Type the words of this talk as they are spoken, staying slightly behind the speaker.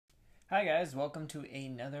Hi guys, welcome to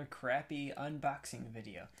another crappy unboxing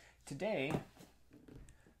video. Today,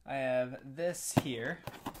 I have this here,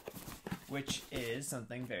 which is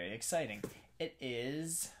something very exciting. It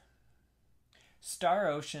is Star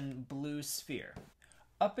Ocean Blue Sphere.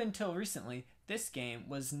 Up until recently, this game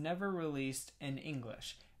was never released in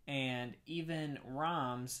English, and even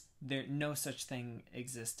ROMs, no such thing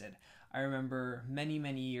existed. I remember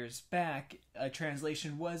many years back, a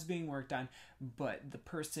translation was being worked on, but the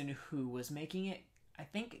person who was making it, I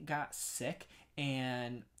think, got sick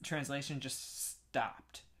and translation just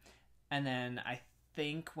stopped. And then I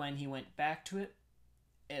think when he went back to it,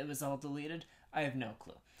 it was all deleted. I have no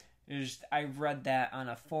clue. I read that on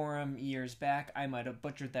a forum years back. I might have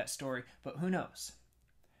butchered that story, but who knows?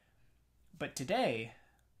 But today,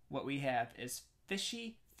 what we have is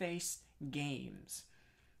FishFaceGames.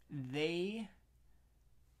 They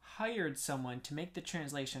hired someone to make the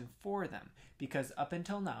translation for them because up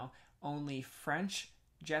until now, only French,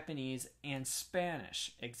 Japanese, and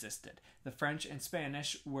Spanish existed. The French and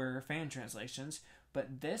Spanish were fan translations,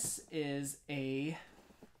 but this is a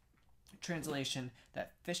translation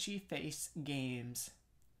that FishFaceGames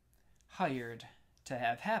hired to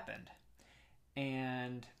have happened.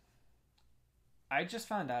 And I just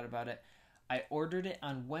found out about it. I ordered it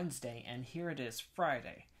on Wednesday, and here it is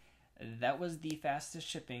Friday. That was the fastest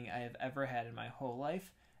shipping I have ever had in my whole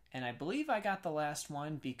life, and I believe I got the last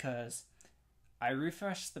one because I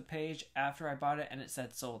refreshed the page after I bought it and it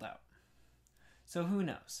said sold out. So who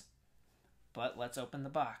knows? But let's open the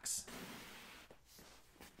box.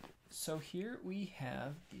 So here we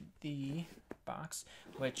have the box,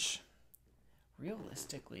 which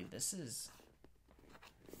realistically this is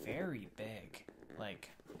very big. Like,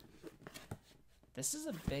 this is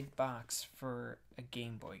a big box for a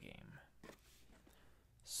Game Boy game.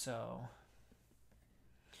 So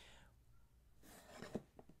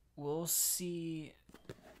we'll see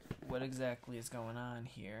what exactly is going on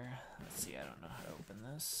here. Let's see, I don't know how to open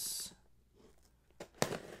this.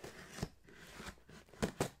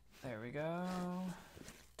 There we go.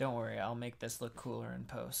 Don't worry, I'll make this look cooler in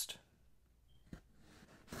post.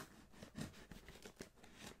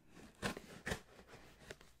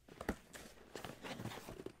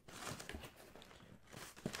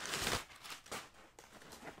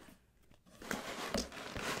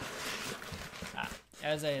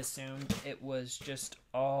 As I assumed, it was just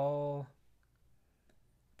all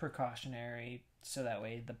precautionary so that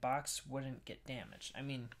way the box wouldn't get damaged. I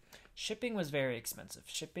mean, shipping was very expensive.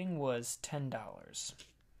 Shipping was $10.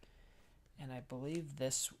 And I believe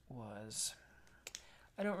this was...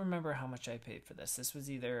 I don't remember how much I paid for this. This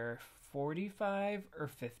was either $45 or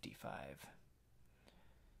 $55.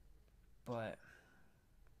 But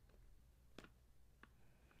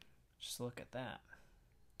just look at that.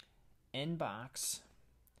 In box,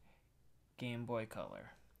 Game Boy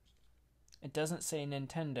Color. It doesn't say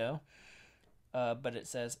Nintendo, but it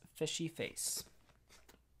says Fishy Face.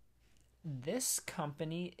 This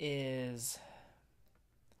company is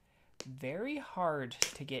very hard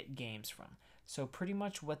to get games from. So pretty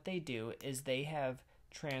much what they do is they have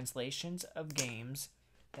translations of games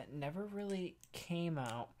that never really came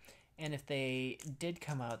out. And if they did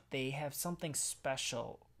come out, they have something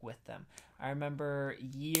special with them. I remember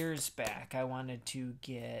years back I wanted to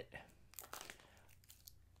get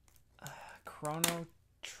Chrono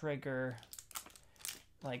Trigger.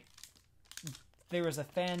 Like, there was a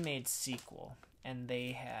fan-made sequel and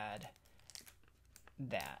they had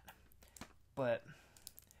that, but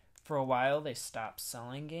for a while they stopped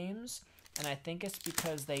selling games, and I think it's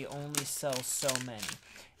because they only sell so many.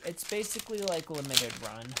 It's basically like limited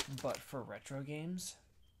run but for retro games.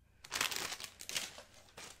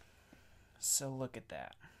 So look at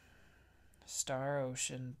that. Star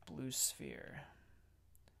Ocean Blue Sphere.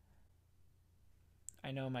 I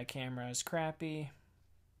know my camera is crappy.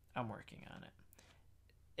 I'm working on it.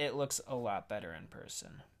 It looks a lot better in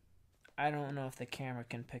person. I don't know if the camera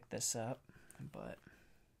can pick this up, but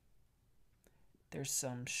there's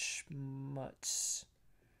some schmutz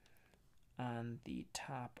on the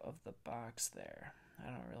top of the box there. I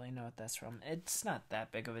don't really know what that's from. It's not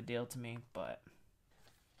that big of a deal to me, but...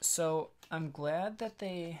 So I'm glad that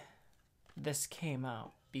this came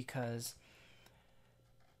out because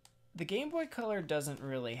the Game Boy Color doesn't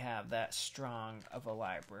really have that strong of a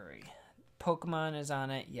library. Pokemon is on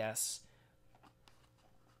it, yes.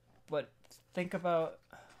 But think about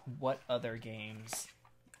what other games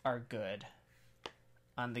are good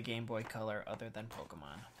on the Game Boy Color other than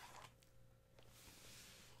Pokemon.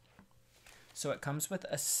 So it comes with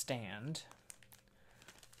a stand.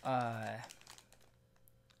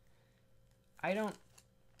 I don't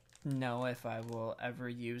know if I will ever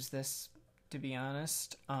use this, to be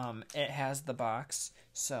honest. It has the box,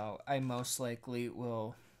 so I most likely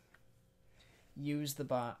will use the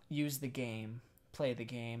game, play the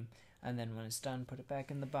game, and then when it's done, put it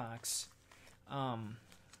back in the box. I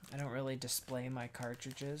don't really display my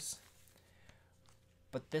cartridges,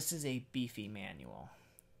 but this is a beefy manual.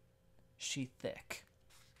 She thick.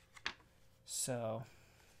 So,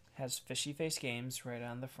 has FishFaceGames right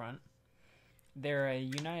on the front. They're a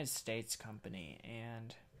United States company,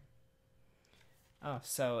 and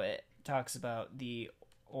so it talks about the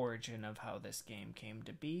origin of how this game came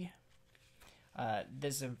to be.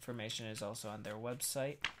 This information is also on their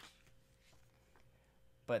website,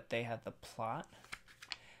 but they have the plot.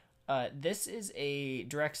 This is a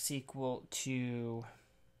direct sequel to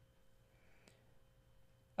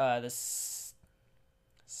the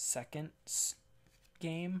second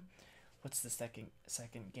game. What's the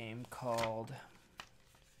second game called?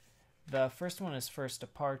 The first one is First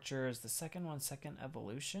Departure. Is the second one Second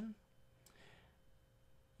Evolution?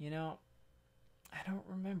 You know, I don't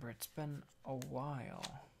remember. It's been a while.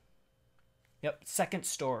 Yep, Second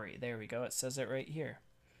Story. There we go. It says it right here.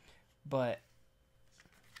 But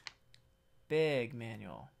big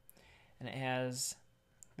manual, and it has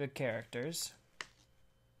the characters.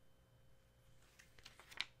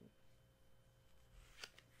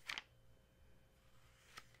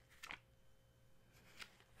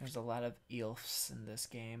 There's a lot of elves in this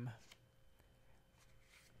game.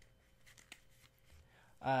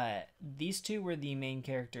 These two were the main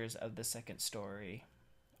characters of the Second Story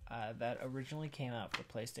that originally came out for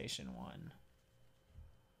PlayStation 1.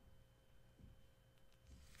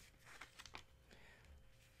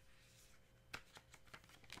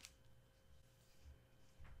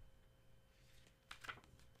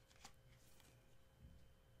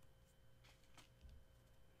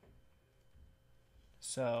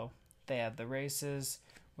 So they have the races,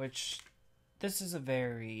 which this is a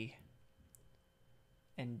very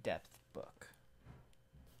in-depth book.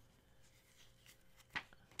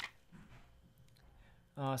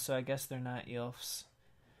 So I guess they're not elves.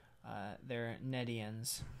 They're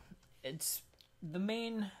Nedians. It's the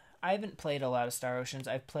main... I haven't played a lot of Star Oceans.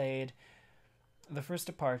 I've played the First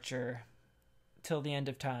Departure, Till the End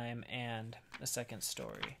of Time, and the Second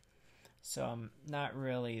Story. So I'm not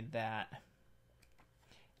really that...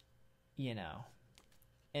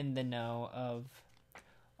 in the know of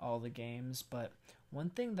all the games, but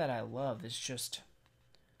one thing that I love is just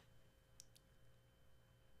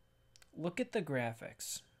look at the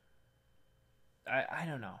graphics. I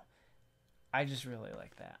don't know. I just really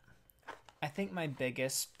like that. I think my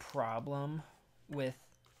biggest problem with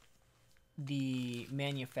the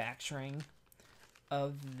manufacturing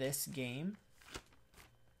of this game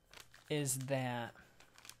is that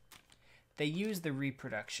they use the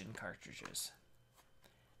reproduction cartridges.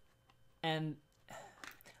 And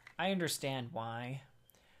I understand why,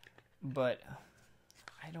 but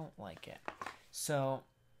I don't like it. So,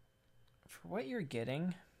 for what you're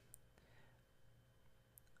getting,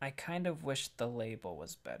 I kind of wish the label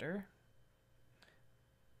was better.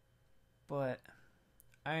 But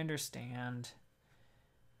I understand.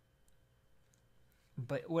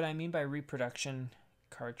 But what I mean by reproduction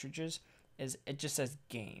cartridges is it just says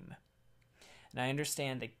game. And I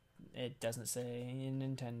understand that it doesn't say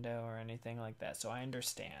Nintendo or anything like that, so I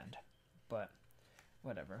understand. But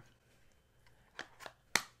whatever.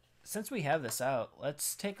 Since we have this out,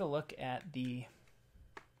 let's take a look at the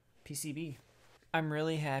PCB. I'm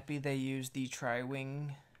really happy they used the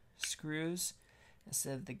tri-wing screws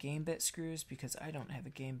instead of the game bit screws because I don't have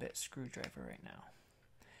a game bit screwdriver right now.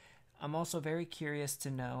 I'm also very curious to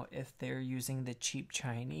know if they're using the cheap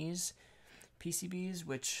Chinese PCBs,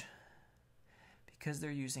 which... because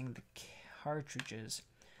they're using the cartridges,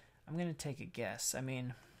 I'm going to take a guess. I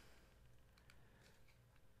mean,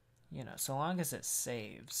 so long as it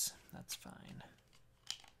saves, that's fine.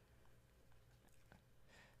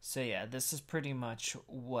 So yeah, this is pretty much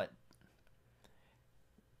what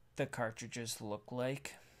the cartridges look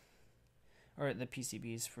like, or the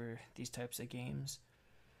PCBs for these types of games.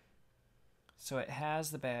 So it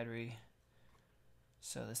has the battery,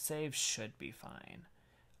 so the save should be fine.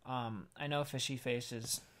 I know Fishy Face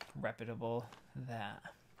is reputable that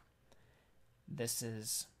this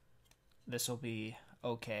will be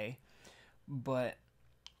okay, but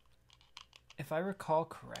if I recall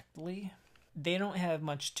correctly, they don't have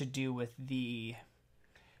much to do with the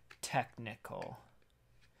technical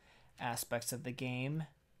aspects of the game.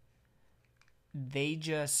 They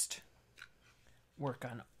just work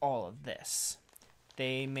on all of this.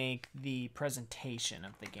 they make the presentation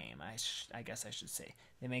of the game. I guess I should say.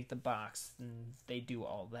 They make the box and they do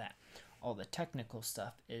all that. All the technical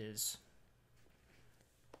stuff is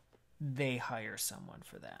they hire someone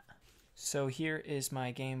for that. So here is my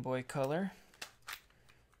Game Boy Color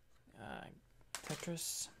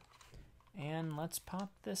Tetris, and let's pop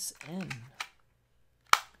this in.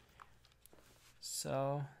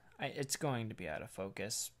 So it's going to be out of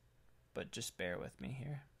focus, but just bear with me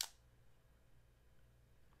here.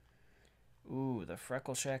 Ooh, the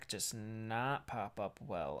freckle shack does not pop up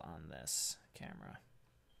well on this camera.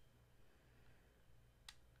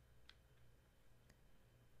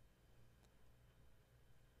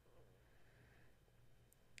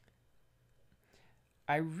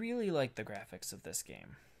 I really like the graphics of this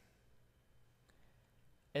game.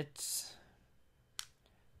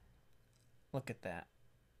 Look at that.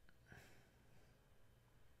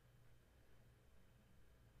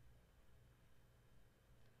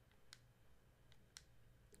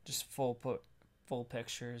 Just full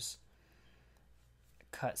pictures,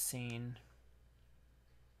 cutscene.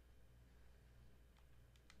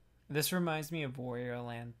 This reminds me of Warrior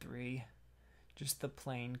Land 3, just the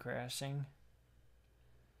plane crashing.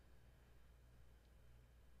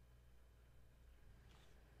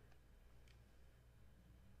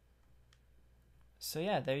 So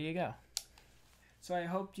yeah, there you go. So I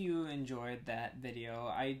hope you enjoyed that video.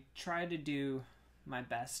 I try to do my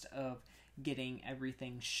best of getting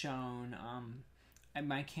everything shown. And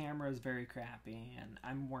my camera is very crappy, and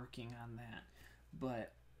I'm working on that.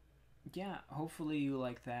 But yeah, hopefully you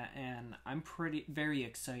like that, and I'm very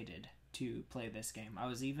excited to play this game. I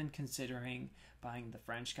was even considering buying the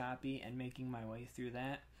French copy and making my way through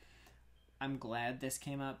that. I'm glad this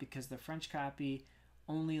came out because the French copy,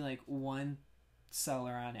 only like one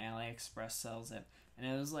seller on AliExpress sells it, and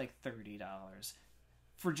it was like $30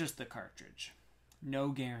 for just the cartridge. No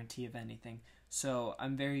guarantee of anything. So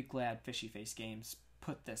I'm very glad FishFaceGames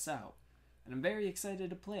put this out, and I'm very excited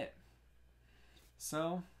to play it.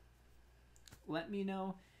 So let me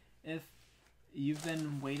know if you've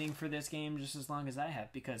been waiting for this game just as long as I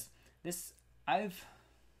have, because I've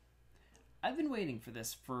been waiting for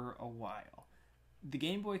this for a while. The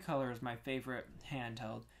Game Boy Color is my favorite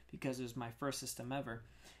handheld because it was my first system ever,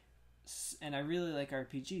 and I really like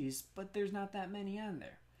RPGs, but there's not that many on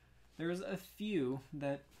there. There's a few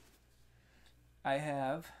that I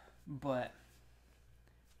have, but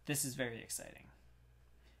this is very exciting.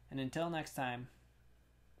 And until next time,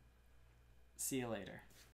 see you later.